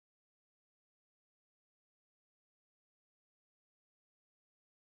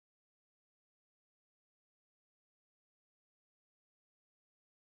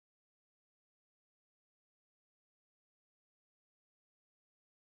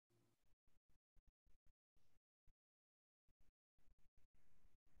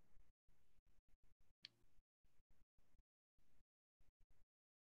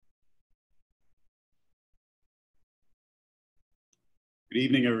Good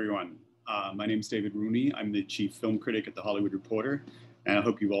evening, everyone. My name is David Rooney. I'm the chief film critic at The Hollywood Reporter, and I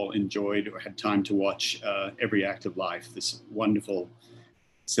hope you've all enjoyed or had time to watch Every Act of Life, this wonderful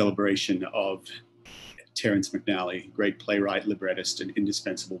celebration of Terrence McNally, great playwright, librettist, and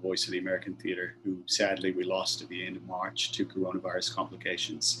indispensable voice of the American theater, who sadly we lost at the end of March to coronavirus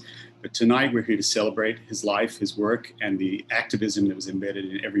complications. But tonight we're here to celebrate his life, his work, and the activism that was embedded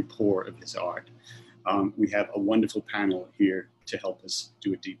in every pore of his art. We have a wonderful panel here to help us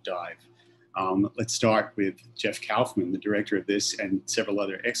do a deep dive. Let's start with Jeff Kaufman, the director of this and several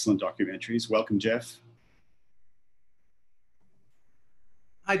other excellent documentaries. Welcome, Jeff.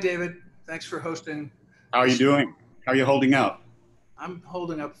 Hi, David. Thanks for hosting. How are you doing? How are you holding up? I'm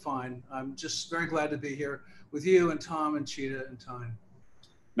holding up fine. I'm just very glad to be here with you and Tom and Cheetah and Tyne.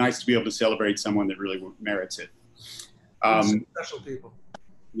 Nice to be able to celebrate someone that really merits it. Special people.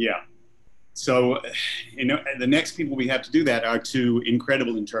 Yeah. So, the next people we have to do that are two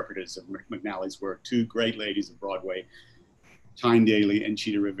incredible interpreters of McNally's work, two great ladies of Broadway, Tyne Daly and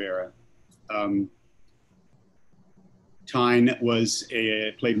Cheetah Rivera. Tyne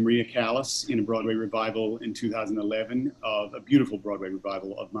played Maria Callas in a Broadway revival in 2011 of a beautiful Broadway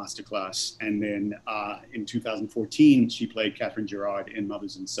revival of Masterclass. And then in 2014, she played Catherine Gerard in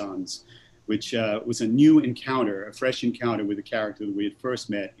Mothers and Sons, which was a new encounter, a fresh encounter with a character that we had first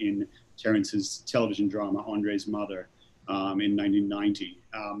met in Terrence's television drama, Andre's Mother, in 1990.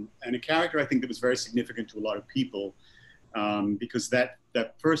 And a character I think that was very significant to a lot of people because that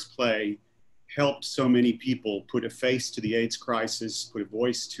first play helped so many people put a face to the AIDS crisis, put a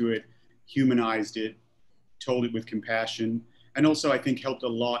voice to it, humanized it, told it with compassion, and also I think helped a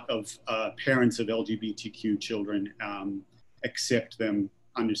lot of parents of LGBTQ children accept them,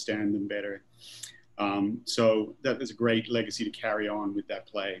 understand them better. So that is a great legacy to carry on with that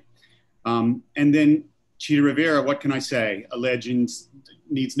play. And then Cheetah Rivera, what can I say? A legend,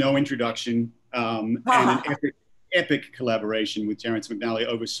 needs no introduction, and an epic collaboration with Terrence McNally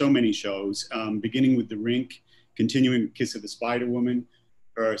over so many shows, beginning with The Rink, continuing with Kiss of the Spider Woman,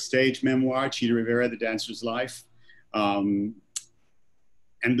 her stage memoir, Cheetah Rivera, The Dancer's Life, and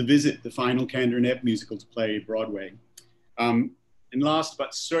The Visit, the final Kander and Ebb musical to play Broadway. And last,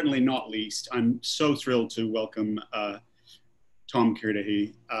 but certainly not least, I'm so thrilled to welcome Tom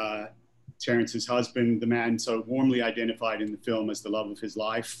Kirdahy, Terrence's husband, the man so warmly identified in the film as the love of his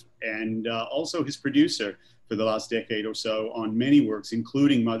life, and also his producer for the last decade or so on many works,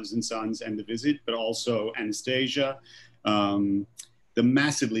 including Mothers and Sons and The Visit, but also Anastasia, the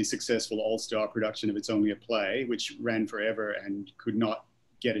massively successful all-star production of It's Only a Play, which ran forever and could not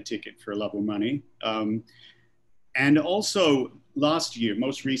get a ticket for love or money. And also last year,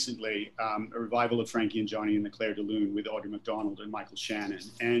 most recently, a revival of Frankie and Johnny and the Claire de Lune with Audrey McDonald and Michael Shannon.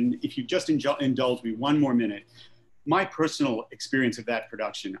 And if you just indulge me one more minute, my personal experience of that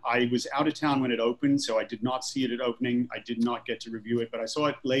production, I was out of town when it opened, so I did not see it at opening. I did not get to review it, but I saw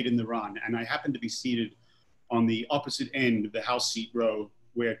it late in the run, and I happened to be seated on the opposite end of the house seat row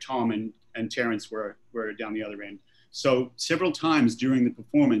where Tom and Terrence were down the other end. So several times during the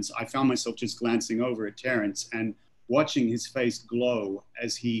performance, I found myself just glancing over at Terrence and watching his face glow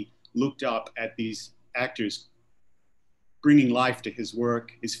as he looked up at these actors bringing life to his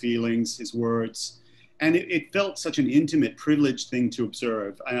work, his feelings, his words. And it felt such an intimate, privileged thing to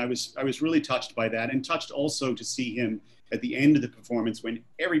observe. And I was really touched by that, and touched also to see him at the end of the performance when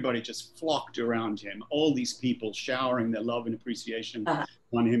everybody just flocked around him, all these people showering their love and appreciation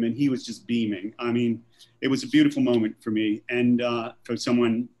on him, and he was just beaming. I mean, it was a beautiful moment for me, and for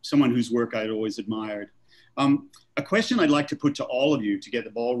someone whose work I'd always admired. A question I'd like to put to all of you to get the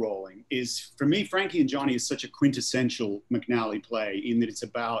ball rolling is, for me, Frankie and Johnny is such a quintessential McNally play in that it's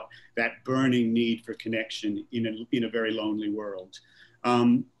about that burning need for connection in a very lonely world.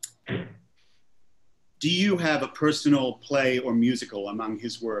 Do you have a personal play or musical among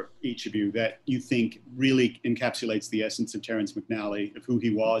his work, each of you, that you think really encapsulates the essence of Terrence McNally, of who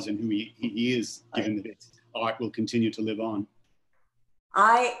he was and who he is, given that his art will continue to live on?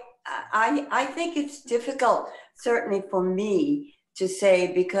 I think it's difficult, certainly for me, to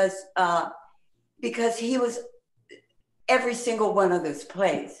say because he was every single one of those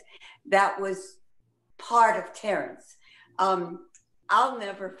plays. That was part of Terrence. I'll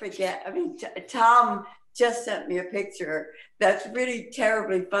never forget. I mean, Tom just sent me a picture that's really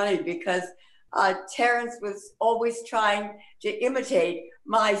terribly funny because Terrence was always trying to imitate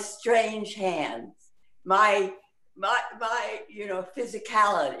my strange hands, my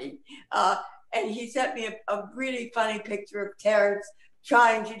physicality. And he sent me a really funny picture of Terrence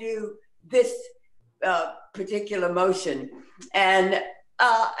trying to do this particular motion. And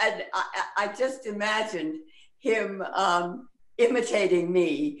I just imagined him imitating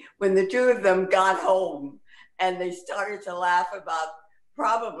me when the two of them got home and they started to laugh about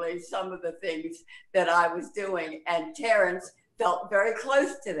probably some of the things that I was doing. And Terrence felt very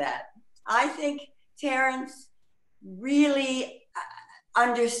close to that. I think Terrence really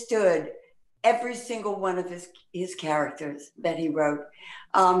understood every single one of his characters that he wrote.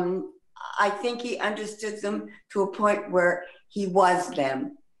 I think he understood them to a point where he was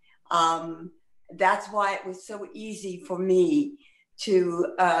them. That's why it was so easy for me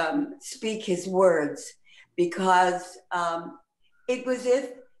to speak his words, because it was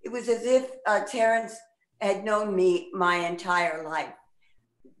as if Terrence had known me my entire life,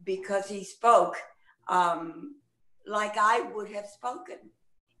 because he spoke like I would have spoken,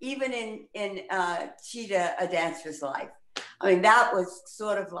 even in Cheetah, A Dancer's Life. I mean, that was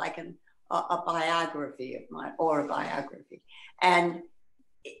sort of like a biography of mine, or a biography. And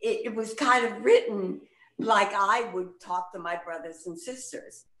it was kind of written like I would talk to my brothers and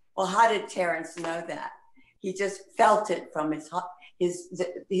sisters. Well, how did Terrence know that? He just felt it from his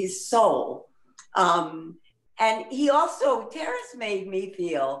soul. And he also, Terrence made me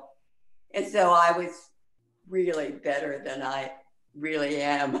feel as though I was really better than I really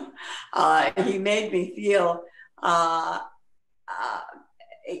am. He made me feel,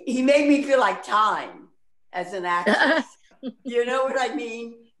 like time as an actress. You know what I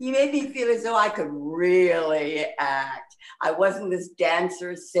mean? He made me feel as though I could really act. I wasn't this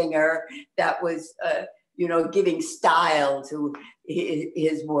dancer singer that was, giving style to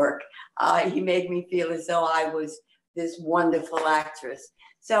his work. He made me feel as though I was this wonderful actress.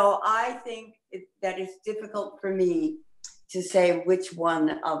 So I think that it's difficult for me to say which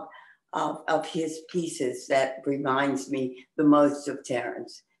one of his pieces that reminds me the most of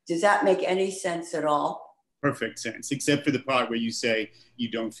Terrence. Does that make any sense at all? Perfect sense, except for the part where you say you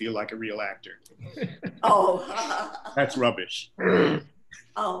don't feel like a real actor. Oh. That's rubbish.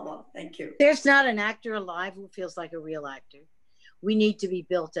 Oh, well, thank you. There's not an actor alive who feels like a real actor. We need to be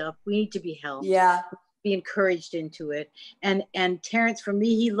built up. We need to be helped. Yeah. Be encouraged into it. And Terrence, for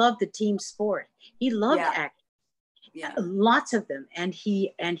me, he loved the team sport. He loved acting. Yeah. Lots of them. And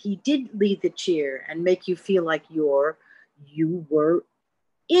he did lead the cheer and make you feel like you were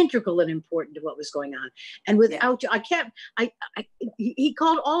integral and important to what was going on. And without you, he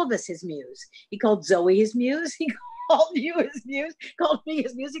called all of us his muse. He called Zoe his muse. He called you his muse, called me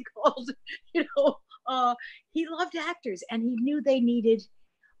his muse. He called, he loved actors, and he knew they needed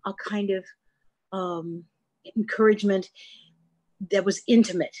a kind of encouragement that was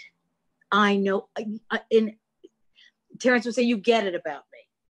intimate. I know, Terrence would say, "You get it about me."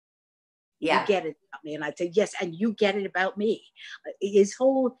 Yeah. You get it about me. And I'd say, yes, and you get it about me.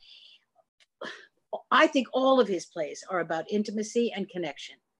 I think all of his plays are about intimacy and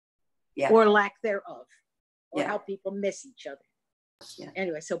connection, or lack thereof, or how people miss each other. Yeah.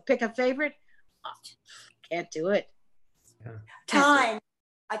 Anyway, so pick a favorite. Can't do it. Yeah. Time.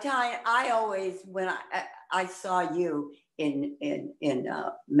 I always, when I saw you in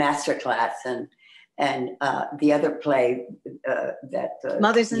Masterclass and the other play that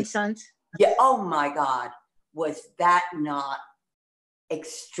Mothers and Sons. Yeah. Oh my God, was that not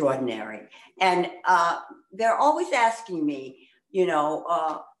extraordinary? And they're always asking me,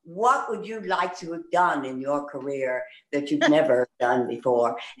 what would you like to have done in your career that you've never done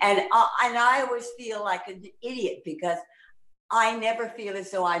before? And I always feel like an idiot, because I never feel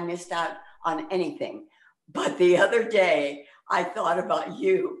as though I missed out on anything. But the other day, I thought about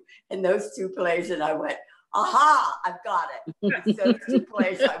you and those two plays, and I went, aha, I've got it. Those two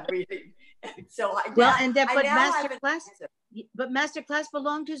plays I really. So Masterclass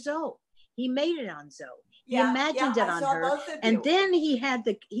belonged to Zoe. He made it on Zoe. He imagined it on her, and then he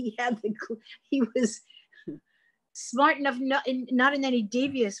was smart enough, not in any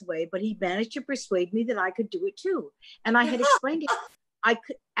devious way, but he managed to persuade me that I could do it too. And I had explained it. I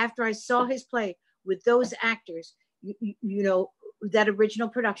could, after I saw his play with those actors, that original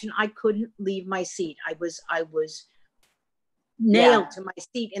production, I couldn't leave my seat. I was nailed to my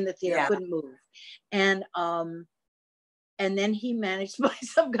seat in the theater, couldn't move. And then he managed by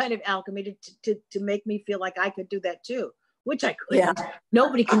some kind of alchemy to make me feel like I could do that too, which I couldn't. Yeah.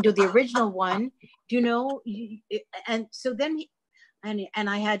 Nobody can do the original one, and so then and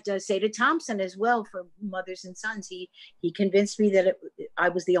I had Seda Thompson as well for Mothers and Sons. He convinced me that I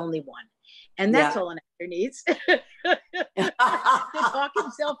was the only one. And that's all an actor needs. To talk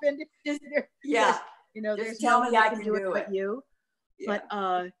himself into just there's no one that can do it but you. Yeah.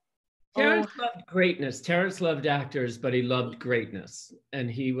 But Terrence loved greatness. Terrence loved actors, but he loved greatness, and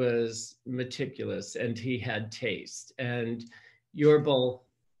he was meticulous, and he had taste. And you're both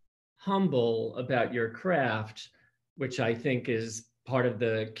humble about your craft, which I think is part of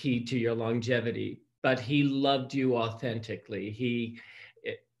the key to your longevity. But he loved you authentically.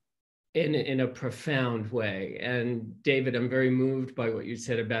 In a profound way. And David, I'm very moved by what you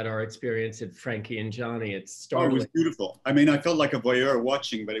said about our experience at Frankie and Johnny. It's startling. Oh, it was beautiful. I mean, I felt like a voyeur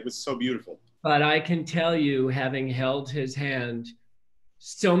watching, but it was so beautiful. But I can tell you, having held his hand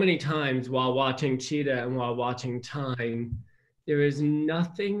so many times while watching Cheetah and while watching Time, there is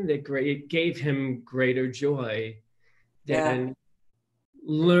nothing that gave him greater joy than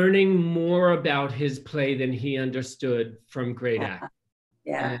learning more about his play than he understood from great actors.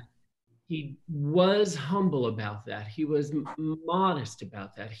 Yeah. And he was humble about that. He was modest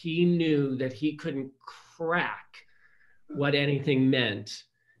about that. He knew that he couldn't crack what anything meant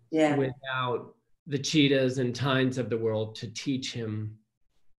without the Cheetahs and Times of the world to teach him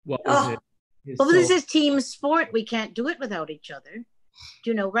what was it. Well, this is team sport. We can't do it without each other.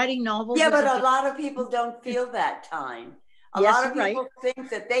 You know, writing novels. Yeah, but a lot of people don't feel that time. A lot of people think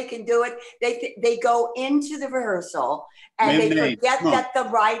that they can do it. They go into the rehearsal and they forget that the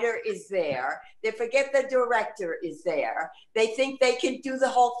writer is there. They forget the director is there. They think they can do the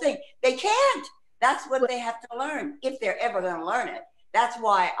whole thing. They can't. That's what they have to learn, if they're ever going to learn it. That's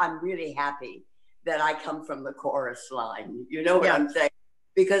why I'm really happy that I come from the chorus line. You know what I'm saying?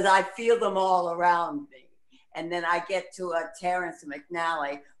 Because I feel them all around me. And then I get to a Terrence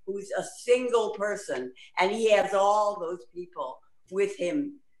McNally, who's a single person, and he has all those people with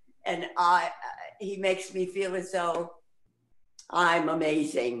him. And he makes me feel as though I'm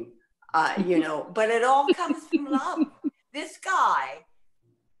amazing, you know, but it all comes from love. This guy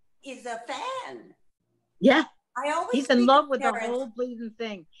is a fan. Yeah. He's in love with the whole bleeding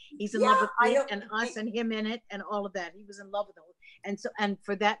thing. He's in love with it and us and him in it and all of that. He was in love with the whole. And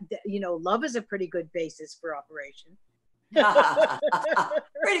for that, you know, love is a pretty good basis for operation.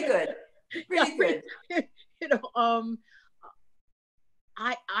 Pretty good. Pretty good. You know,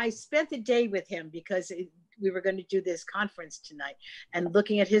 I spent the day with him because we were going to do this conference tonight, and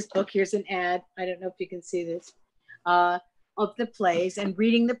looking at his book. Here's an ad. I don't know if you can see this, of the plays, and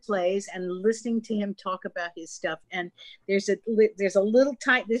reading the plays and listening to him talk about his stuff. And there's an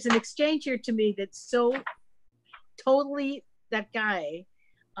exchange here to me that's so totally that guy.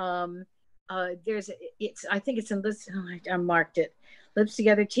 I think it's in this. I marked it. Lips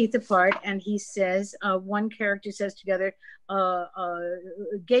together, teeth apart, and he says, one character says together,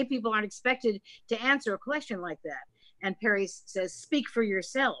 gay people aren't expected to answer a question like that. And Perry says, speak for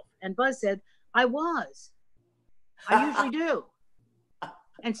yourself. And Buzz said, I was. I usually do.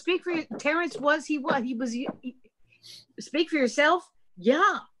 And speak for Terrence was, he was, speak for yourself?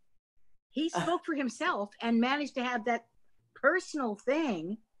 Yeah. He spoke for himself and managed to have that personal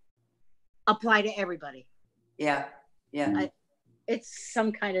thing apply to everybody. Yeah. Yeah. It's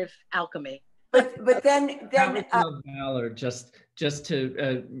some kind of alchemy. But then Valor, just to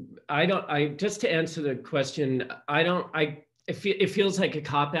answer the question, it feels like a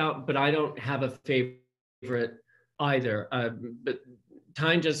cop out, but I don't have a favorite either. But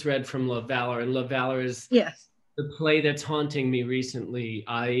Tyne just read from Love, Valor, and Love, Valor is the play that's haunting me recently.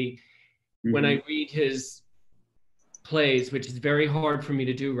 When I read his plays, which is very hard for me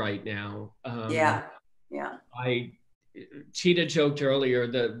to do right now. Cheetah joked earlier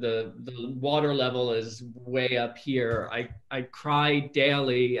the water level is way up here. I cry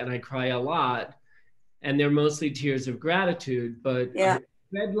daily and I cry a lot, and they're mostly tears of gratitude. But I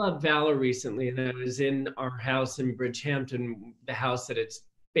read Love, Valor recently, and I was in our house in Bridgehampton, the house that it's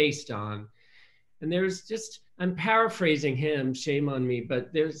based on. And there's just, I'm paraphrasing him, shame on me,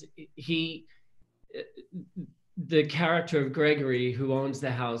 but the character of Gregory, who owns the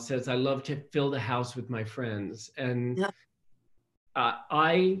house, says, I love to fill the house with my friends. And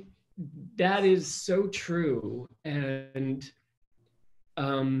that is so true. And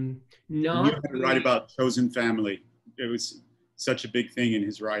you had to write about chosen family. It was such a big thing in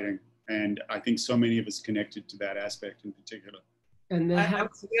his writing. And I think so many of us connected to that aspect in particular. And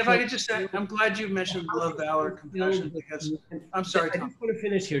if I could just say, I'm glad you mentioned Love, Valor, Compassion, because I'm sorry, Tom. I just want to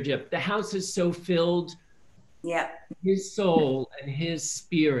finish here, Jeff. The house is so filled. His soul and his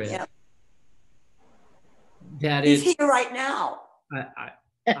spirit. That he's here right now.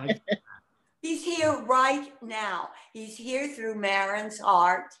 I He's here right now. He's here through Marin's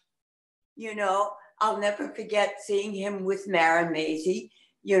heart. You know, I'll never forget seeing him with Marin Maisie,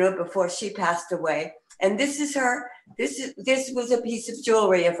 you know, before she passed away. And this was a piece of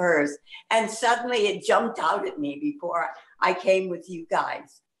jewelry of hers. And suddenly it jumped out at me before I came with you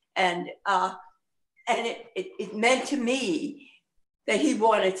guys. And it meant to me that he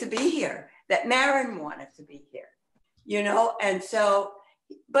wanted to be here, that Marin wanted to be here, you know? And so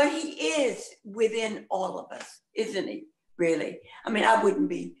but he is within all of us, isn't he? Really? I mean, I wouldn't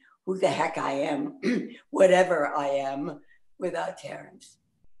be who the heck I am, whatever I am, without Terrence.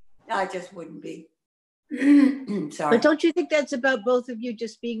 I just wouldn't be. Sorry. But don't you think that's about both of you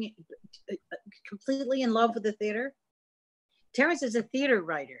just being completely in love with the theater? Terrence is a theater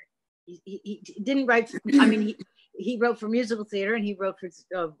writer. He didn't write, I mean, he wrote for musical theater and he wrote for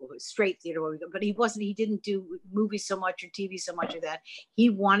straight theater, but he didn't do movies so much or TV so much of that. He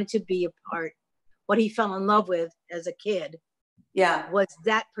wanted to be a part, what he fell in love with as a kid, was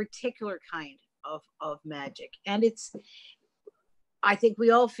that particular kind of magic. And I think we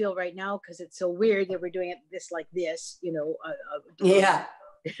all feel right now, because it's so weird that we're doing it like this, you know,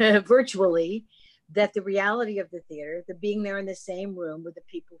 virtually, that the reality of the theater, the being there in the same room with the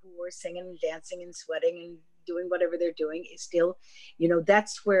people who are singing and dancing and sweating and doing whatever they're doing is still, you know,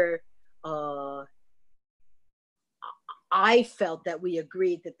 that's where I felt that we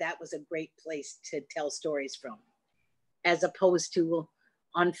agreed that was a great place to tell stories from, as opposed to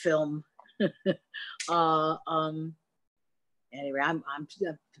on film. Anyway, I'm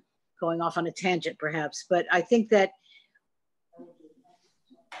going off on a tangent perhaps, but I think that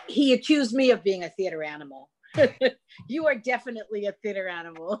he accused me of being a theater animal. You are definitely a theater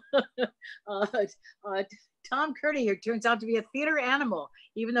animal. Tom Kirdahy turns out to be a theater animal,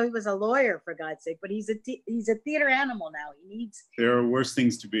 even though he was a lawyer, for God's sake, but he's a theater animal now. He needs. There are worse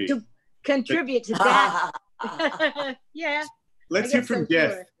things to be. To contribute to that. Yeah. Let's hear from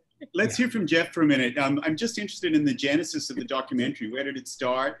Jeff. Let's hear from Jeff for a minute. I'm just interested in the genesis of the documentary. Where did it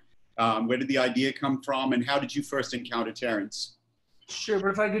start? Where did the idea come from? And how did you first encounter Terrence? Sure, but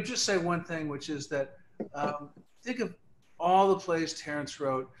if I could just say one thing, which is that think of all the plays Terrence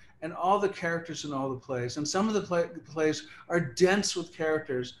wrote and all the characters in all the plays. And some of the plays are dense with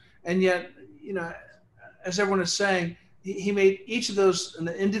characters. And yet, you know, as everyone is saying, he made each of those an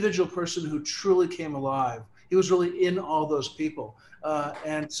individual person who truly came alive. He was really in all those people.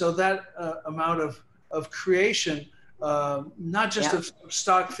 And so that amount of creation, not just of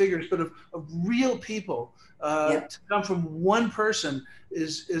stock figures, but of real people, to come from one person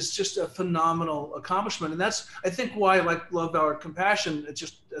is just a phenomenal accomplishment. And that's, I think, why I love our compassion. It's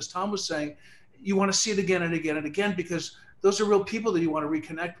just, as Tom was saying, you want to see it again and again and again, because those are real people that you want to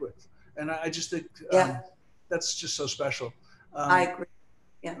reconnect with. And I just think that's just so special. I agree.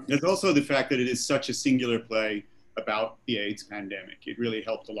 Yeah. There's also the fact that it is such a singular play about the AIDS pandemic. It really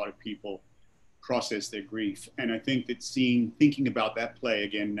helped a lot of people process their grief. And I think that thinking about that play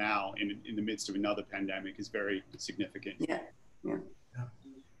again now in the midst of another pandemic is very significant. Yeah.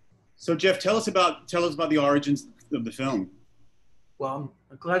 So Jeff, tell us about the origins of the film. Well,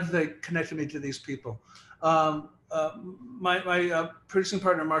 I'm glad that they connected me to these people. My producing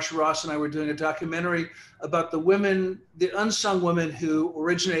partner, Marsha Ross, and I were doing a documentary about the unsung women who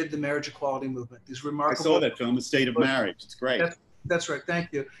originated the marriage equality movement. These remarkable. I saw that film, The State of Marriage. It's great. That's right.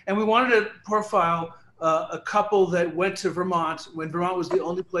 Thank you. And we wanted to profile a couple that went to Vermont when Vermont was the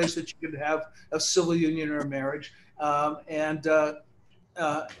only place that you could have a civil union or a marriage, and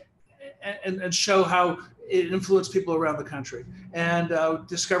show how it influenced people around the country. And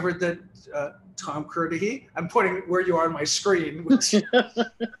discovered that Tom Kirdahy, I'm pointing where you are on my screen, which, you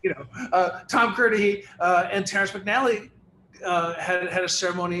know, Tom Kirdahy and Terrence McNally had a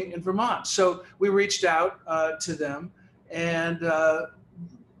ceremony in Vermont. So we reached out to them, and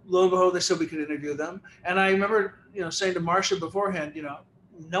lo and behold, they said we could interview them. And I remember, you know, saying to Marsha beforehand, you know,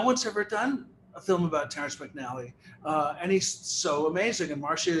 no one's ever done a film about Terrence McNally, and he's so amazing. And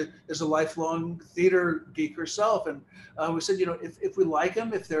Marsha is a lifelong theater geek herself, and we said, you know, if we like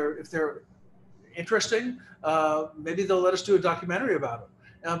him, if they're interesting, maybe they'll let us do a documentary about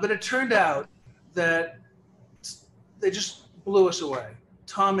him. But it turned out that they just blew us away,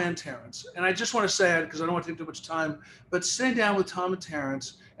 Tom and Terrence. And I just want to say it because I don't want to take too much time, but sitting down with Tom and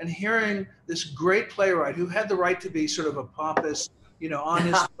Terrence and hearing this great playwright who had the right to be sort of a pompous, you know, on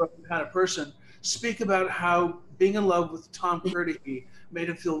his kind of person, speak about how being in love with Tom Kirdahy made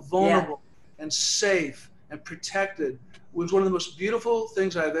him feel vulnerable and safe and protected was one of the most beautiful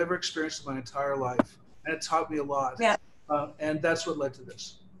things I've ever experienced in my entire life. And it taught me a lot. Yeah. And that's what led to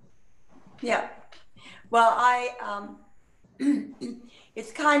this. Yeah. Well,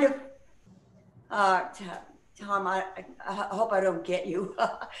 it's kind of, Tom, I hope I don't get you,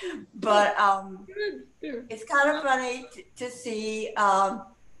 but it's kind of funny to see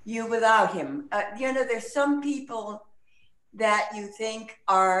you without him. You know, there's some people that you think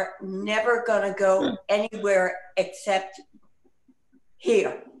are never going to go anywhere except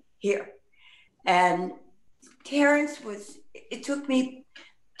here. And Terrence it took me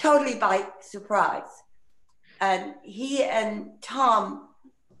totally by surprise. And he and Tom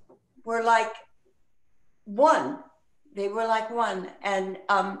were like one. They were like one. And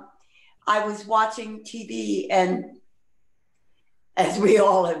I was watching TV, and as we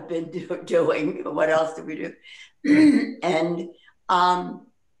all have been doing, what else do we do? And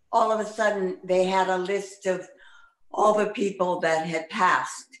all of a sudden, they had a list of all the people that had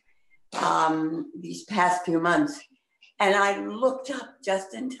passed these past few months. And I looked up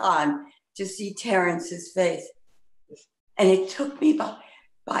just in time to see Terrence's face. And it took me by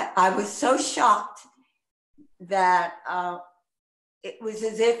I was so shocked that it was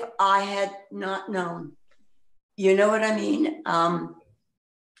as if I had not known. You know what I mean? And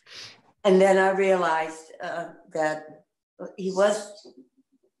then I realized that he was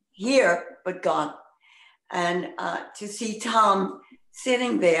here, but gone. And to see Tom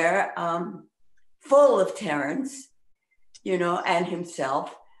sitting there full of Terrence, you know, and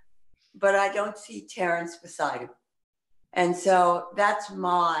himself, but I don't see Terrence beside him. And so that's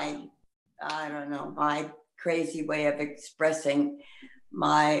my, I don't know, my crazy way of expressing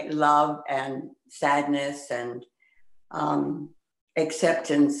my love and sadness and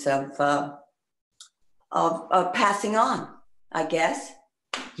acceptance of passing on, I guess,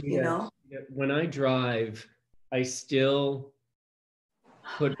 you know? When I drive, I still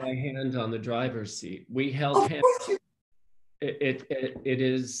put my hand on the driver's seat. We held hands. It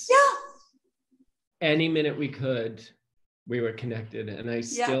is, any minute we could, we were connected, and I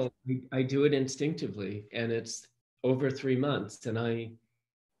still, I do it instinctively, and it's over 3 months, and my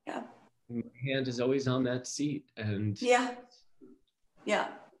hand is always on that seat, and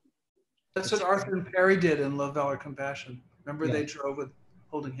that's what Arthur and Perry did in Love, Valor, Compassion. Remember, they drove with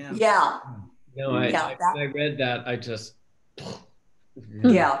holding hands. No, I read that, I just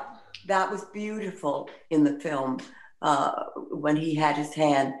that was beautiful in the film, when he had his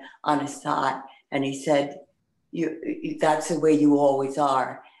hand on his thigh and he said, that's the way you always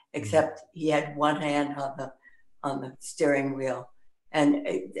are, except he had one hand on the steering wheel, and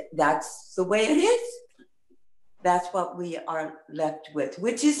that's the way it is. That's what we are left with,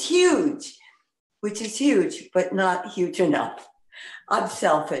 which is huge, but not huge enough. I'm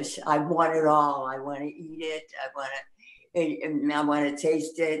selfish. I want it all. I want to eat it. I want to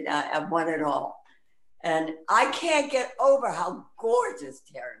taste it. I want it all. And I can't get over how gorgeous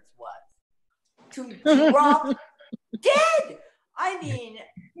Terrence was. To drop dead. I mean,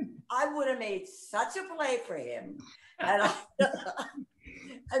 I would have made such a play for him. And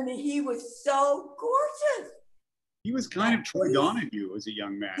I mean, he was so gorgeous. He was kind of Troy Donahue as a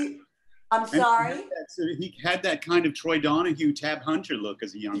young man. I'm sorry? He had that kind of Troy Donahue, Tab Hunter look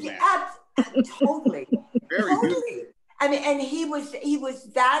as a young man. Totally. Very good. I mean, and he was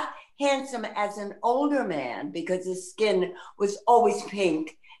that handsome as an older man because his skin was always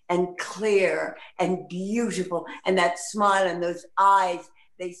pink and clear and beautiful. And that smile and those eyes,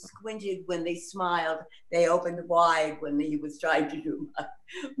 they squinted when they smiled. They opened wide when he was trying to do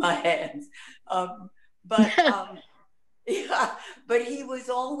my hands. But he was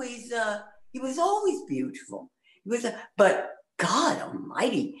always beautiful. But God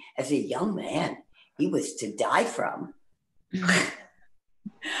Almighty, as a young man, he was to die from.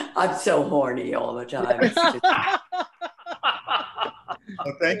 I'm so horny all the time.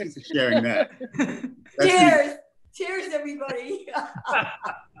 Well, thank you for sharing that. Cheers! Cheers, everybody!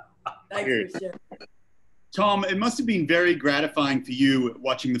 Thanks for sharing. Tom, it must have been very gratifying for you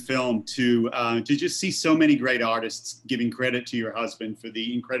watching the film to just see so many great artists giving credit to your husband for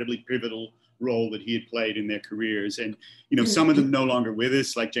the incredibly pivotal role that he had played in their careers. And, you know, some of them no longer with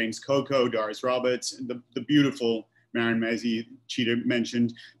us, like James Coco, Doris Roberts, and the beautiful Marin Mazzie, Cheetah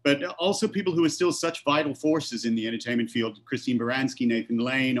mentioned, but also people who are still such vital forces in the entertainment field: Christine Baranski, Nathan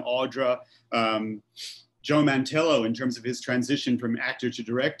Lane, Audra, Joe Mantello, in terms of his transition from actor to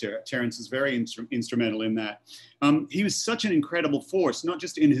director. Terrence is very instrumental in that. He was such an incredible force, not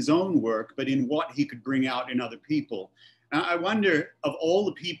just in his own work, but in what he could bring out in other people. I wonder, of all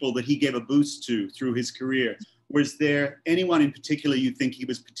the people that he gave a boost to through his career, was there anyone in particular you think he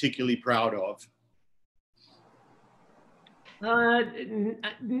was particularly proud of? No,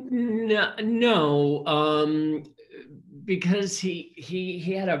 because he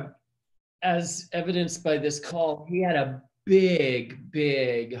had as evidenced by this call, he had a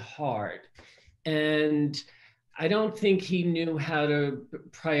big heart, and I don't think he knew how to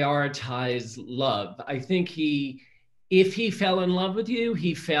prioritize love. I think if he fell in love with you,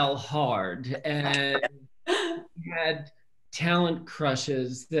 he fell hard, and he had talent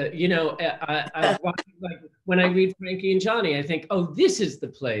crushes that, you know, I like when I read Frankie and Johnny, I think, oh, this is the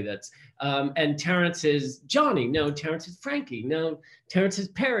play that's, and Terrence is Johnny, no, Terrence is Frankie, no, Terrence is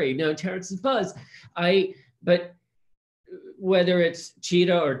Perry, no, Terrence is Buzz. But whether it's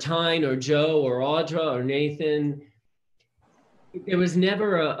Cheetah or Tyne or Joe or Audra or Nathan, there was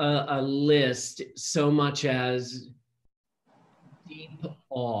never a list so much as deep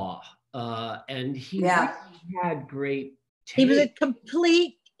awe. And he really had great taste. He was a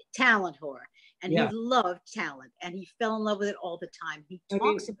complete talent whore, and he loved talent, and he fell in love with it all the time. He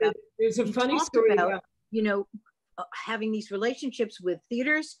talks about, there's a funny story about, you know, having these relationships with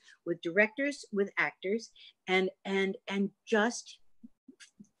theaters, with directors, with actors, and just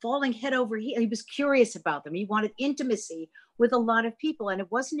falling head over heels. He was curious about them. He wanted intimacy with a lot of people, and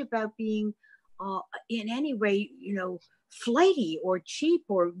it wasn't about being in any way, you know, flighty or cheap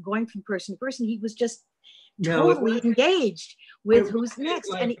or going from person to person. He was just totally engaged with who's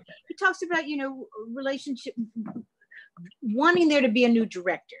next. And he talks about, you know, relationship, wanting there to be a new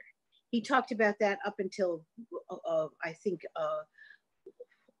director. He talked about that up until I think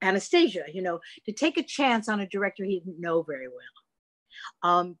Anastasia, you know, to take a chance on a director he didn't know very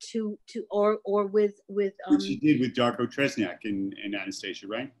well. Or with which he did with Darko Tresniak in Anastasia,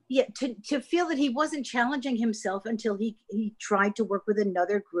 right? Yeah, to feel that he wasn't challenging himself until he tried to work with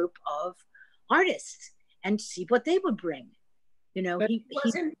another group of artists and see what they would bring. You know,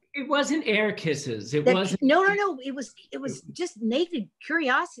 it wasn't air kisses. It wasn't. No. It was just naked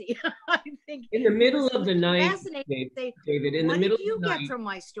curiosity. I think in the middle of the night, David. In the middle, what do you get from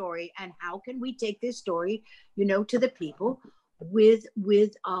my story, and how can we take this story, you know, to the people with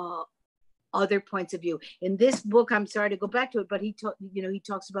other points of view? In this book, I'm sorry to go back to it, but he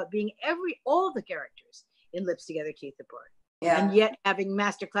talks about being all the characters in Lips Together, Teeth Apart, and yet having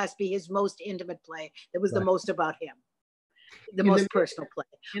Masterclass be his most intimate play that was the most about him. The most personal play,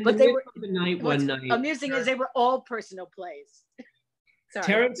 but they were one night. Amusing as they were all personal plays. Sorry.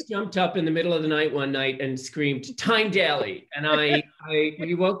 Terrence jumped up in the middle of the night one night and screamed, "Tyne Daly!" And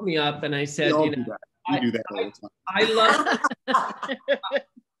he woke me up, and I said, "You know, you do that all the time."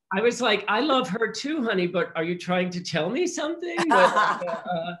 I was like, "I love her too, honey, but are you trying to tell me something?"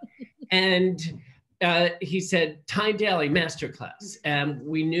 And he said, "Tyne Daly, Masterclass," and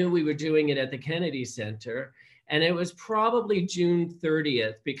we knew we were doing it at the Kennedy Center. And it was probably June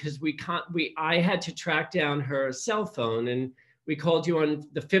 30th because I had to track down her cell phone, and we called you on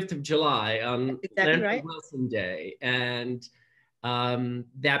the 5th of July on Leonard Wilson Day. And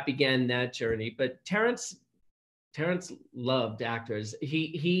that began that journey. But Terrence loved actors.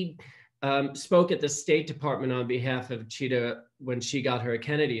 He spoke at the State Department on behalf of Cheetah when she got her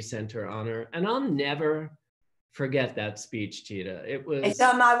Kennedy Center honor. And I'll never forget that speech, Cheetah. It's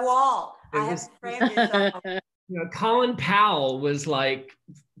on my wall. I have framed it. You know, Colin Powell was like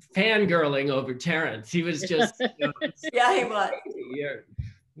fangirling over Terrence. He was just, you know, yeah, he was.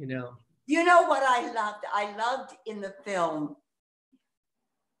 You know. You know what I loved? I loved in the film,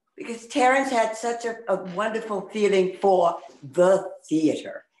 because Terrence had such a wonderful feeling for the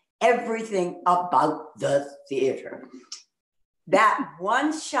theater, everything about the theater. That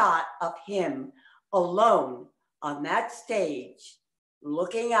one shot of him alone on that stage,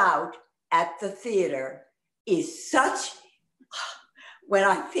 looking out at the theater, is such, when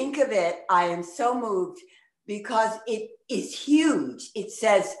I think of it, I am so moved because it is huge. It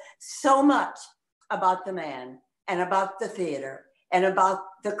says so much about the man and about the theater and about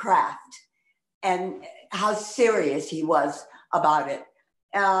the craft and how serious he was about it.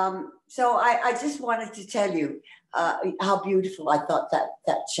 So I just wanted to tell you how beautiful I thought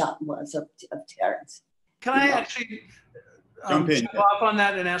that shot was of Terrence. Can I actually jump off on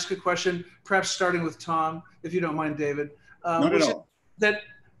that and ask a question, perhaps starting with Tom, if you don't mind, David? Not at all. That,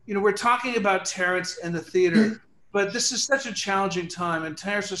 you know, we're talking about Terrence and the theater, but this is such a challenging time, and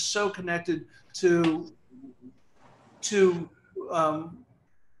Terrence is so connected to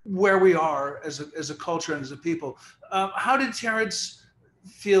where we are as a culture and as a people. How did Terrence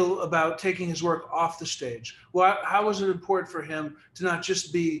feel about taking his work off the stage? Well, how was it important for him to not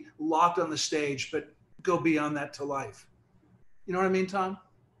just be locked on the stage, but go beyond that to life? You know what I mean, Tom?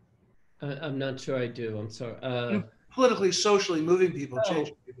 I'm not sure I do. I'm sorry. You know, politically, socially, moving people,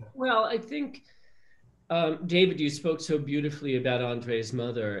 changing people. Well, I think, David, you spoke so beautifully about Andre's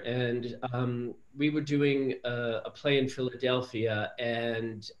mother. And we were doing a play in Philadelphia,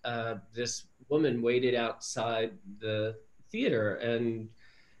 and this woman waited outside the theater, and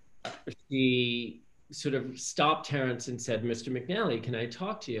she sort of stopped Terrence and said, "Mr. McNally, can I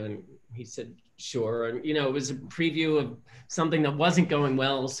talk to you?" And he said, "Sure." And, you know, it was a preview of something that wasn't going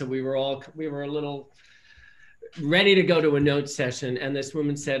well. So we were a little ready to go to a note session. And this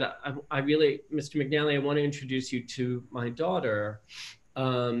woman said, I really, Mr. McNally, I want to introduce you to my daughter.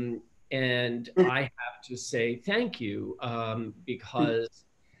 And I have to say thank you, because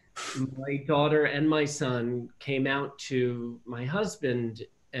my daughter and my son came out to my husband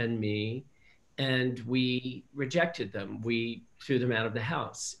and me, and we rejected them. We threw them out of the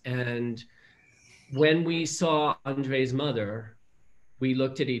house. And when we saw Andre's mother, we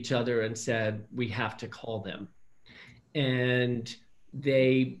looked at each other and said, we have to call them. And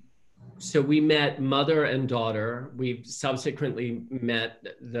so we met mother and daughter. We subsequently met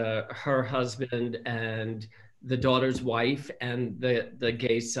her husband and the daughter's wife and the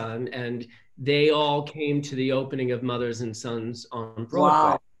gay son, and they all came to the opening of Mothers and Sons on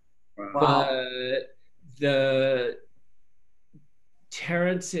Broadway. Wow. But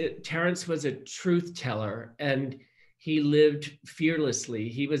Terrence was a truth teller, and he lived fearlessly.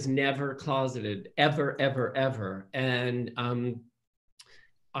 He was never closeted, ever, ever, ever. And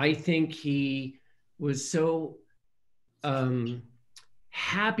I think he was so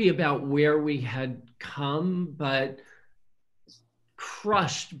happy about where we had come, but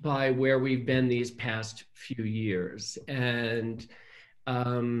crushed by where we've been these past few years. And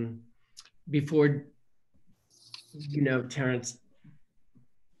before, Terrence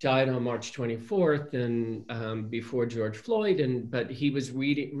died on March 24th, and before George Floyd, but he was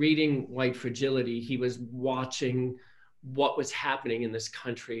reading White Fragility. He was watching what was happening in this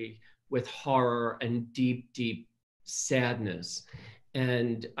country with horror and deep, deep sadness.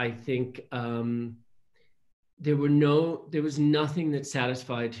 And I think there was nothing that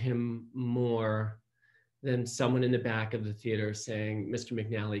satisfied him more than someone in the back of the theater saying, "Mr.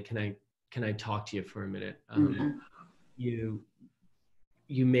 McNally, can I talk to you for a minute? You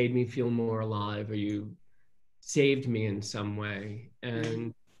made me feel more alive, or you saved me in some way."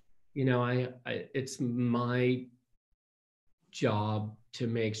 And it's my job to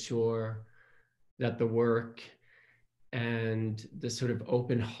make sure that the work and the sort of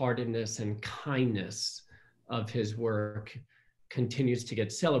open-heartedness and kindness of his work continues to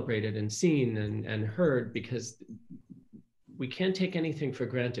get celebrated and seen and heard, because we can't take anything for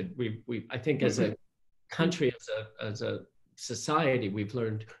granted. I think as a country, as a society, we've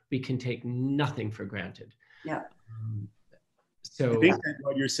learned we can take nothing for granted. Yeah. So I think that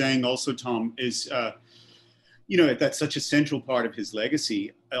what you're saying also, Tom, is that's such a central part of his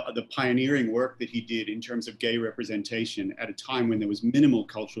legacy, the pioneering work that he did in terms of gay representation at a time when there was minimal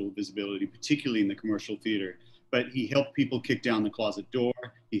cultural visibility, particularly in the commercial theater. But he helped people kick down the closet door.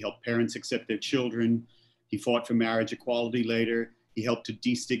 He helped parents accept their children. He fought for marriage equality later. He helped to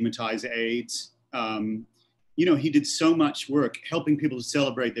destigmatize AIDS. He did so much work helping people to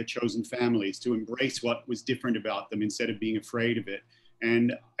celebrate their chosen families, to embrace what was different about them instead of being afraid of it.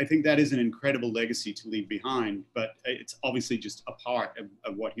 And I think that is an incredible legacy to leave behind, but it's obviously just a part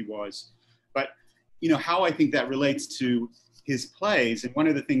of what he was. But, how I think that relates to his plays, and one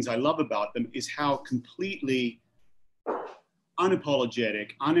of the things I love about them is how completely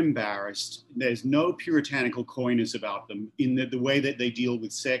unapologetic, unembarrassed, there's no puritanical coyness about them in the way that they deal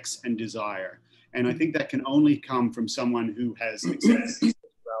with sex and desire. And I think that can only come from someone who has accepted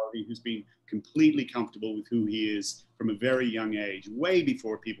sexuality, who's been completely comfortable with who he is from a very young age, way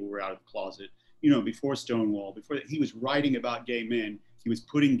before people were out of the closet, before Stonewall, before he was writing about gay men. He was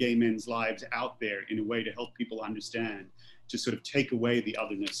putting gay men's lives out there in a way to help people understand, to sort of take away the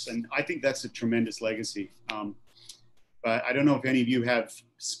otherness. And I think that's a tremendous legacy. But I don't know if any of you have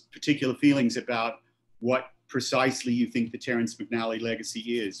particular feelings about what precisely you think the Terrence McNally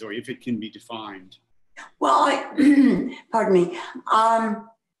legacy is, or if it can be defined. Well, pardon me. I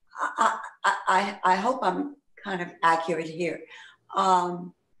hope I'm kind of accurate here.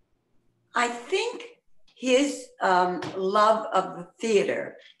 I think his love of the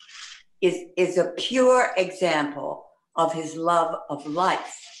theater is a pure example of his love of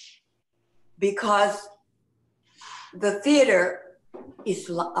life, because the theater is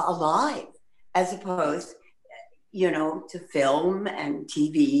alive as opposed, to film and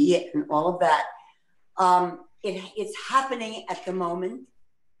TV and all of that. It's happening at the moment.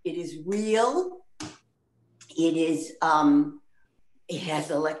 It is real. It is. It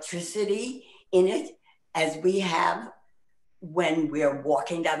has electricity in it, as we have when we're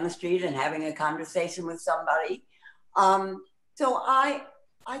walking down the street and having a conversation with somebody. So I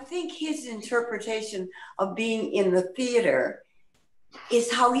think his interpretation of being in the theater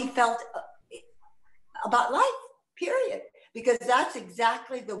is how he felt about life, period. Because that's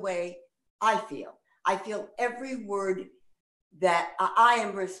exactly the way I feel. I feel every word that I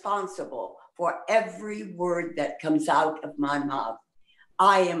am responsible for, every word that comes out of my mouth,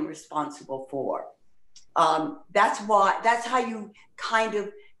 I am responsible for. That's how you kind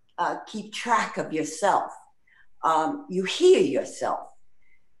of keep track of yourself. You hear yourself,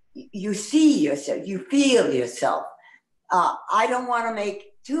 you see yourself, you feel yourself. I don't want to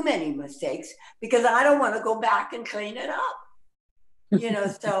make too many mistakes because I don't want to go back and clean it up. You know,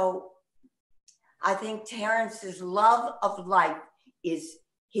 so I think Terrence's love of life is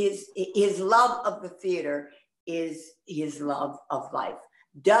his love of the theater is his love of life.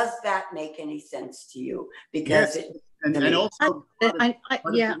 Does that make any sense to you? Because yes. And also, I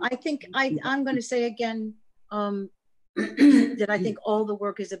think I'm going to say again that I think all the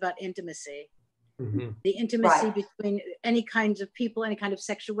work is about intimacy. Mm-hmm. The intimacy right. between any kinds of people, any kind of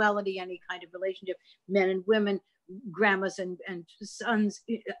sexuality, any kind of relationship, men and women, grandmas and sons,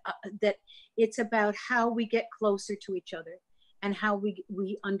 that it's about how we get closer to each other and how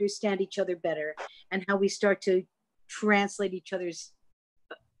we understand each other better and how we start to translate each other's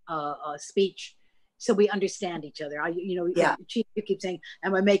speech so we understand each other. You keep saying,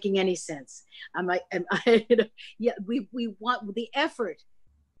 am I making any sense? Yeah, we want the effort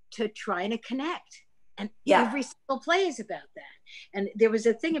to try and connect, and every single play is about that. And there was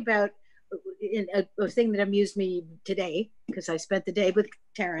a thing about a thing that amused me today, because I spent the day with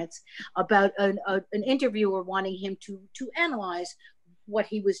Terrence, about an interviewer wanting him to analyze what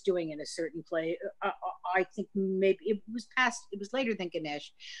he was doing in a certain play. I think maybe it was later than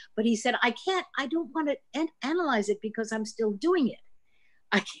Ganesh, but he said, I don't want to analyze it because I'm still doing it.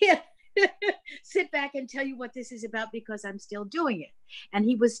 I can't sit back and tell you what this is about because I'm still doing it. And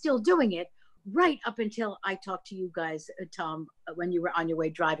he was still doing it right up until I talked to you guys, Tom, when you were on your way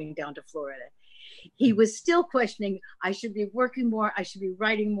driving down to Florida. He was still questioning, I should be working more, I should be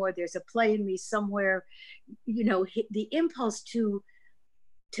writing more, there's a play in me somewhere. You know, the impulse to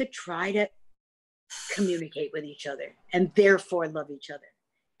try to communicate with each other and therefore love each other.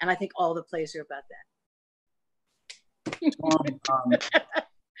 And I think all the plays are about that. Tom,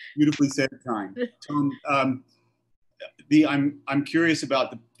 beautifully said, Time. Tom, I'm curious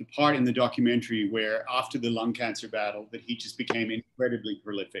about the part in the documentary where after the lung cancer battle that he just became incredibly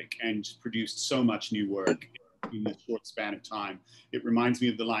prolific and just produced so much new work in a short span of time. It reminds me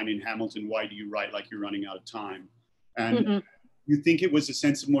of the line in Hamilton, why do you write like you're running out of time? And you think it was a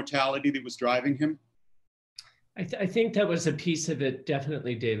sense of mortality that was driving him? I think that was a piece of it,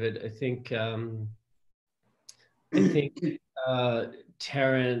 definitely, David. I think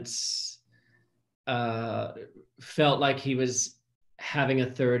Terrence felt like he was having a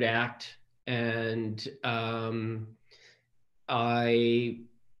third act, and I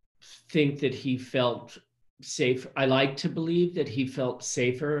think that he felt safe. I like to believe that he felt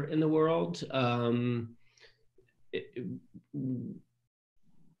safer in the world.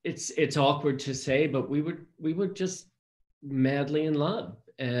 It's awkward to say, but we were just madly in love,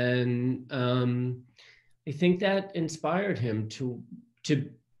 and I think that inspired him to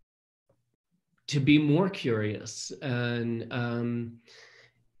be more curious. And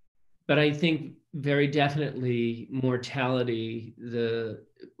but I think very definitely mortality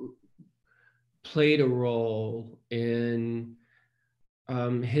played a role in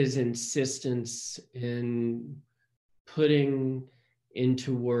his insistence in putting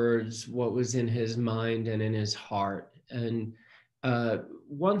into words what was in his mind and in his heart. And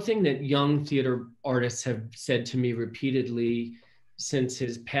one thing that young theater artists have said to me repeatedly since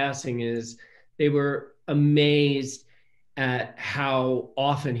his passing is they were amazed at how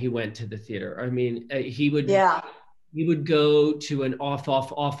often he went to the theater. I mean, he would go to an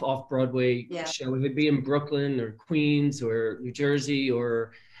off Broadway show. He would be in Brooklyn or Queens or New Jersey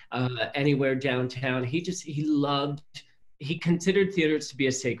or anywhere downtown. He considered theaters to be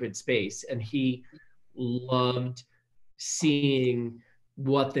a sacred space, and he loved seeing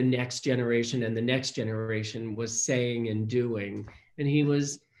what the next generation and the next generation was saying and doing. And he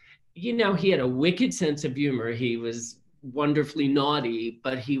was, he had a wicked sense of humor. He was wonderfully naughty,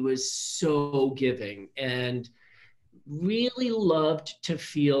 but he was so giving and really loved to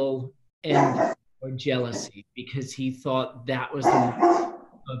feel envy or jealousy, because he thought that was the mark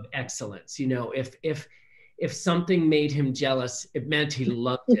of excellence. If something made him jealous, it meant he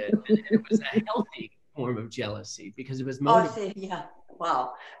loved it. And it was a healthy form of jealousy because it was motivating. Yeah.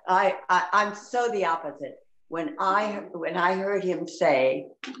 Wow. I'm so the opposite. When I heard him say,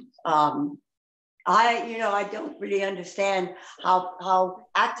 I don't really understand how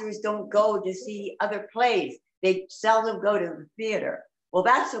actors don't go to see other plays. They seldom go to the theater. Well,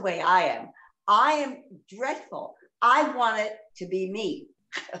 that's the way I am. I am dreadful. I want it to be me.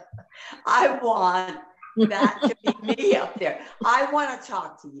 I want that to be me up there. I want to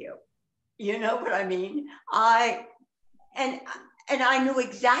talk to you. You know what I mean? And I knew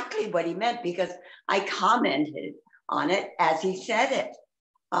exactly what he meant because I commented on it as he said it.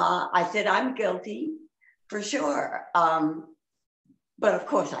 I said, I'm guilty for sure. But of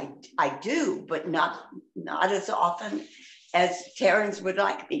course I do, but not as often as Terrence would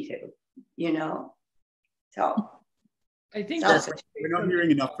like me to, you know. So I think that's we're not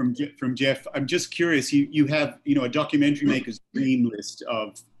hearing enough from Jeff. I'm just curious. You have, you know, a documentary maker's dream list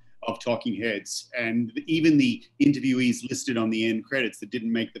of talking heads, and even the interviewees listed on the end credits that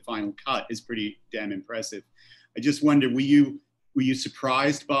didn't make the final cut is pretty damn impressive. I just wonder, were you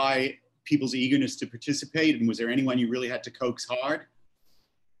surprised by people's eagerness to participate, and was there anyone you really had to coax hard?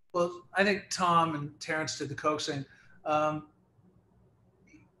 Well, I think Tom and Terrence did the coaxing.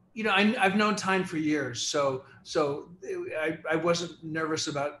 You know, I've known Tyne for years, so I wasn't nervous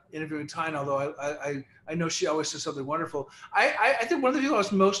about interviewing Tyne, although I know she always says something wonderful. I think one of the people I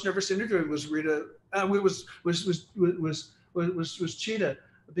was most nervous interviewing was Rita. Was Cheetah,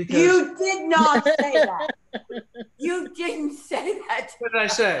 because you did not say that. You didn't say that. What did I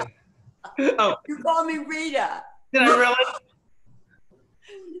say? Oh, You call me Rita. did I really?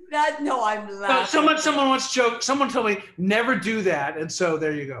 No, I'm laughing. No, someone once joked. Someone told me never do that, and so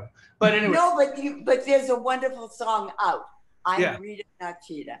there you go. But anyway. No, but there's a wonderful song out. I'm Rita, not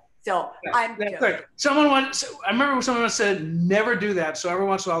Cheetah. So yeah, I'm. Right. I remember someone once said never do that. So every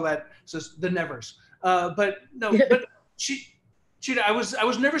once in a while that says the nevers. But no, but Cheetah, I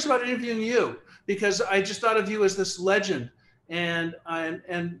was nervous about interviewing you because I just thought of you as this legend, and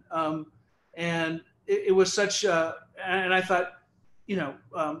it was such. And I thought, you know,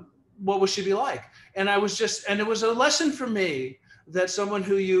 what would she be like? And it was a lesson for me that someone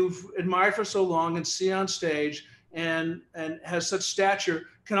who you've admired for so long and see on stage and has such stature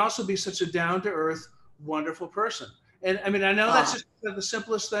can also be such a down-to-earth, wonderful person. And I mean, I know that's just the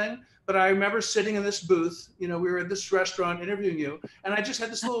simplest thing, but I remember sitting in this booth, you know, we were at this restaurant interviewing you, and I just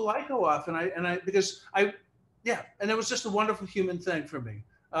had this little light go off, and and it was just a wonderful human thing for me.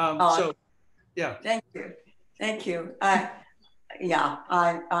 So, yeah. Thank you. I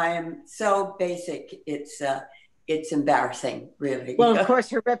am so basic. It's embarrassing, really. Well, of course,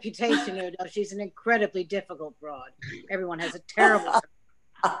 her reputation, you know, she's an incredibly difficult broad. Everyone has a terrible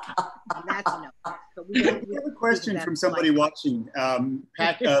that's no. But we have a question from somebody watching,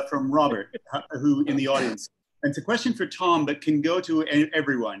 Pat from Robert, who in the audience. And it's a question for Tom, but can go to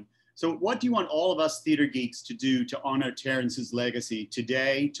everyone. So what do you want all of us theater geeks to do to honor Terrence's legacy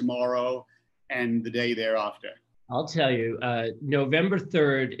today, tomorrow, and the day thereafter? I'll tell you, November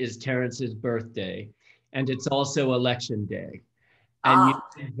 3rd is Terrence's birthday, and it's also election day. And you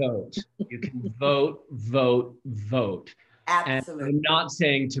can vote. You can vote, vote, vote. Absolutely. And I'm not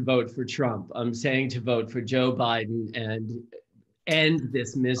saying to vote for Trump. I'm saying to vote for Joe Biden and end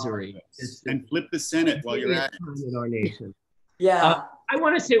this misery. And flip the Senate while you're at it. In our nation. Yeah. I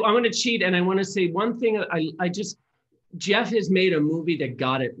want to cheat, and I want to say one thing. Jeff has made a movie that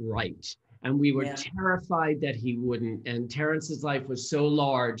got it right. And we were terrified that he wouldn't. And Terrence's life was so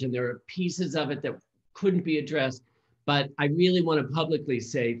large, and there are pieces of it that couldn't be addressed. But I really want to publicly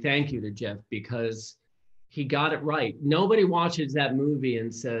say thank you to Jeff, because he got it right. Nobody watches that movie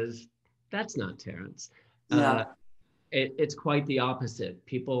and says, that's not Terrence. No. It's quite the opposite.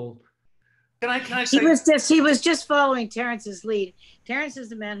 People. Can I say? He was just following Terrence's lead. Terrence is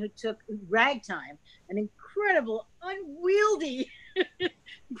the man who took Ragtime, an incredible, unwieldy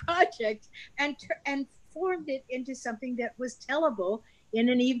project, and formed it into something that was tellable in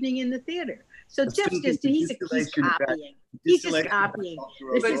an evening in the theater. So Jeff's he's copying. He's just copying.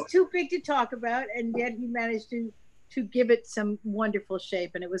 This is too big to talk about, and yet he managed to give it some wonderful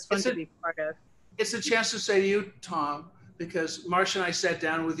shape, and it was fun to be part of. It's a chance to say to you, Tom, because Marcia and I sat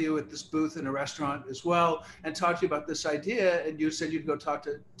down with you at this booth in a restaurant as well and talked to you about this idea, and you said you'd go talk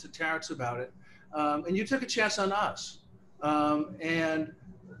to Terrence about it. And you took a chance on us. And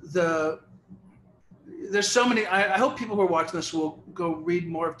there's so many, I hope people who are watching this will go read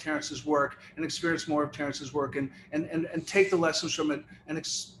more of Terrence's work and experience more of Terrence's work and take the lessons from it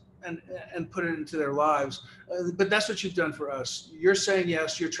and put it into their lives. But that's what you've done for us. You're saying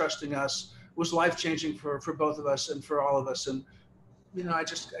yes, you're trusting us, was life-changing for both of us and for all of us. And, you know, I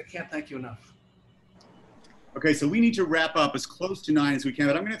can't thank you enough. Okay, so we need to wrap up as close to 9 as we can,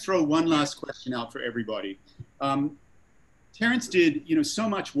 but I'm going to throw one last question out for everybody. Terrence did, you know, so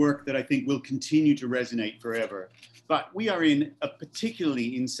much work that I think will continue to resonate forever. But we are in a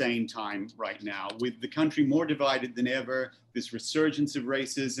particularly insane time right now, with the country more divided than ever, this resurgence of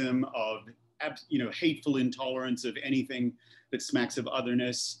racism, of, you know, hateful intolerance of anything that smacks of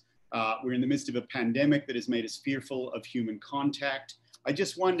otherness. We're in the midst of a pandemic that has made us fearful of human contact. I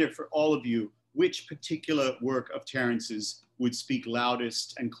just wonder, for all of you, which particular work of Terrence's would speak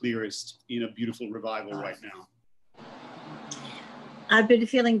loudest and clearest in a beautiful revival right now? I've been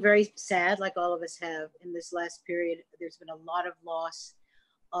feeling very sad, like all of us have, in this last period. There's been a lot of loss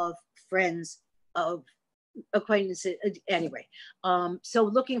of friends, of acquaintances. Anyway, so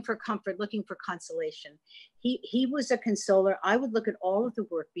looking for comfort, looking for consolation. He was a consoler. I would look at all of the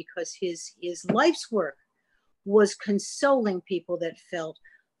work because his life's work was consoling people that felt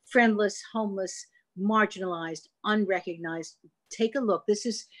friendless, homeless, marginalized, unrecognized. Take a look. This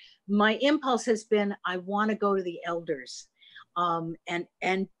is, my impulse has been, I want to go to the elders. And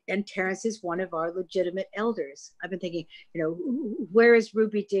Terrence is one of our legitimate elders. I've been thinking, you know, where is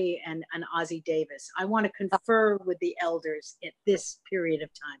Ruby Dee and Ozzie Davis? I want to confer with the elders at this period of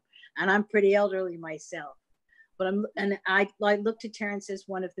time. And I'm pretty elderly myself. But I look to Terrence as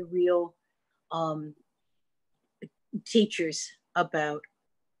one of the real teachers about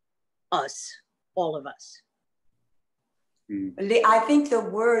us, all of us. I think the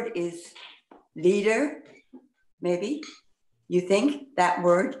word is leader, maybe. You think that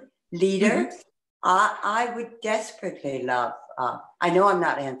word, leader? Mm-hmm. I would desperately love, I know I'm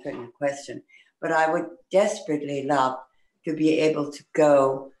not answering the question, but I would desperately love to be able to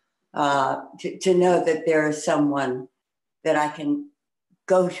go, to know that there is someone that I can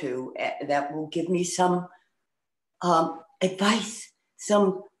go to that will give me some advice,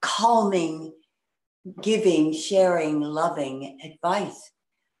 some calming, giving, sharing, loving advice.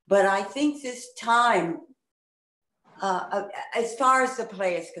 But I think this time, as far as the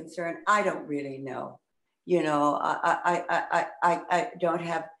play is concerned, I don't really know. You know, I don't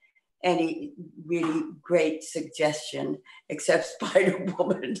have any really great suggestion except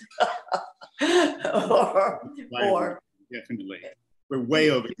Spider-Woman. or definitely. We're way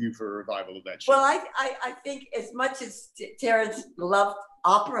overdue for a revival of that show. Well, I think as much as Terrence loved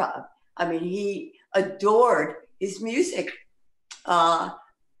opera, I mean, he adored his music.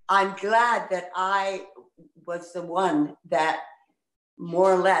 I'm glad that I was the one that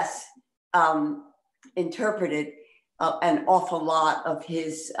more or less interpreted an awful lot of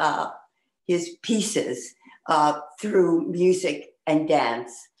his pieces through music and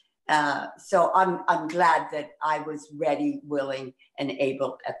dance. So I'm glad that I was ready, willing, and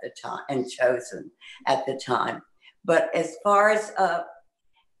able at the time, and chosen at the time. But as far as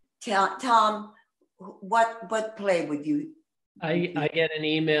Tom, what play would you? I get an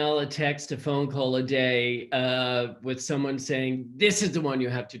email, a text, a phone call a day with someone saying, this is the one you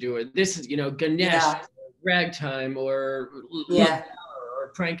have to do, or this is, you know, Ganesh, or Ragtime, or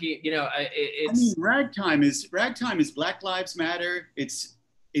or Frankie, you know, it's. I mean, Ragtime is Black Lives Matter. It's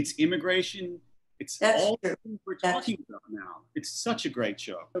immigration. It's all the things we're talking about now. It's such a great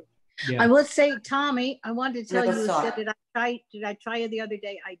show. Yeah. I will say, Tommy, I wanted to tell you that did I try you the other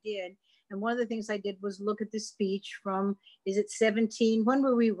day? I did. And one of the things I did was look at the speech from, is it 17? When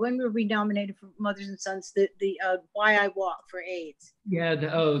were we nominated for Mothers and Sons? The Why I Walk for AIDS. Yeah. The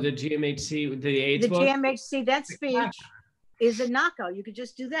GMHC, the AIDS. The GMHC. That speech is a knockout. You could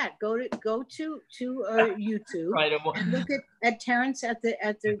just do that. Go to YouTube right, and look at Terrence at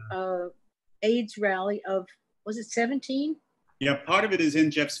the AIDS rally of, was it 17? Yeah, part of it is in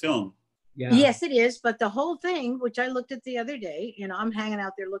Jeff's film. Yeah. Yes, it is. But the whole thing, which I looked at the other day, you know, I'm hanging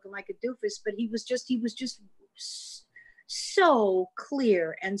out there looking like a doofus, but he was just so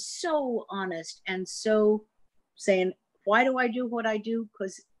clear and so honest and so saying, why do I do what I do?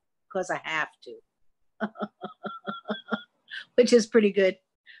 Because I have to, which is pretty good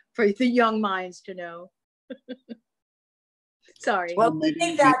for the young minds to know. Sorry. Well, I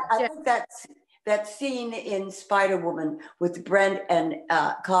think that scene in Spider-Woman with Brent and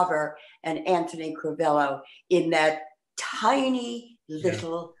Carver and Anthony Crivello in that tiny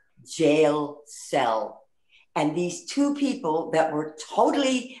little jail cell. And these two people that were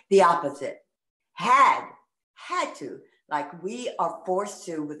totally the opposite had to, like we are forced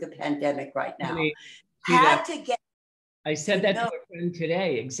to with the pandemic right now, had to get. I said that to a friend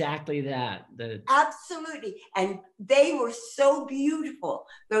today, exactly that. Absolutely. And they were so beautiful,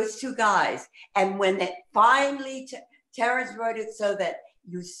 those two guys. And when it finally, Terrence wrote it so that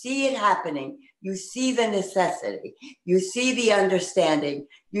you see it happening, you see the necessity, you see the understanding,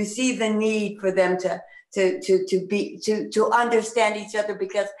 you see the need for them to understand each other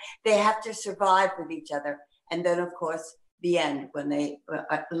because they have to survive with each other. And then, of course, the end when they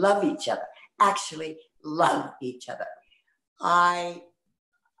love each other, actually love each other. I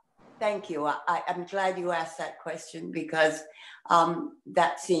thank you. I'm glad you asked that question because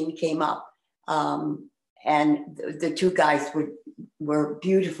that scene came up, and the two guys were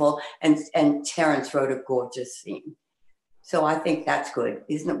beautiful, and Terrence wrote a gorgeous scene. So I think that's good,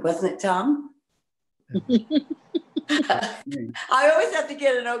 wasn't it, Tom? I always have to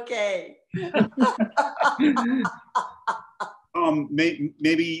get an okay.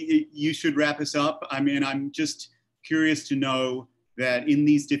 Maybe you should wrap us up. I mean, I'm just curious to know that in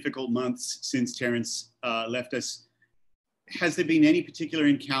these difficult months since Terrence left us, has there been any particular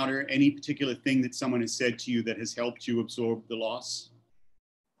encounter, any particular thing that someone has said to you that has helped you absorb the loss?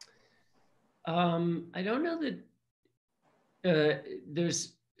 I don't know that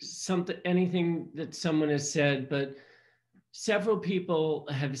there's anything that someone has said, but several people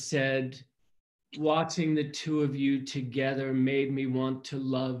have said, watching the two of you together made me want to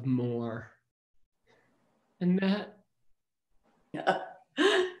love more. And that,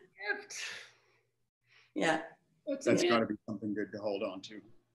 Yeah. That's got to be something good to hold on to.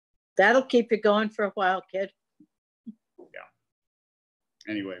 That'll keep you going for a while, kid. Yeah.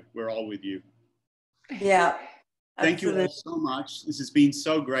 Anyway, we're all with you. Yeah. Thank you all Absolutely. so much. This has been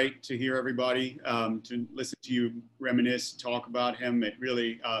so great to hear everybody, to listen to you reminisce, talk about him. It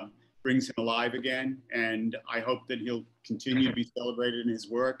really brings him alive again. And I hope that he'll continue to be celebrated in his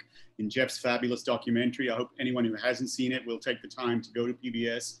work, in Jeff's fabulous documentary. I hope anyone who hasn't seen it will take the time to go to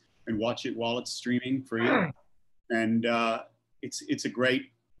PBS and watch it while it's streaming free. And it's a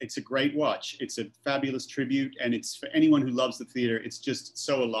great watch. It's a fabulous tribute, and it's for anyone who loves the theater. It's just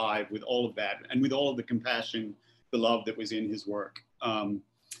so alive with all of that, and with all of the compassion, the love that was in his work.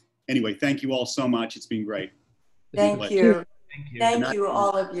 Anyway, thank you all so much. It's been great. Thank you. Thank you. Thank you,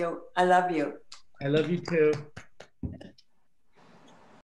 all of you. I love you. I love you too.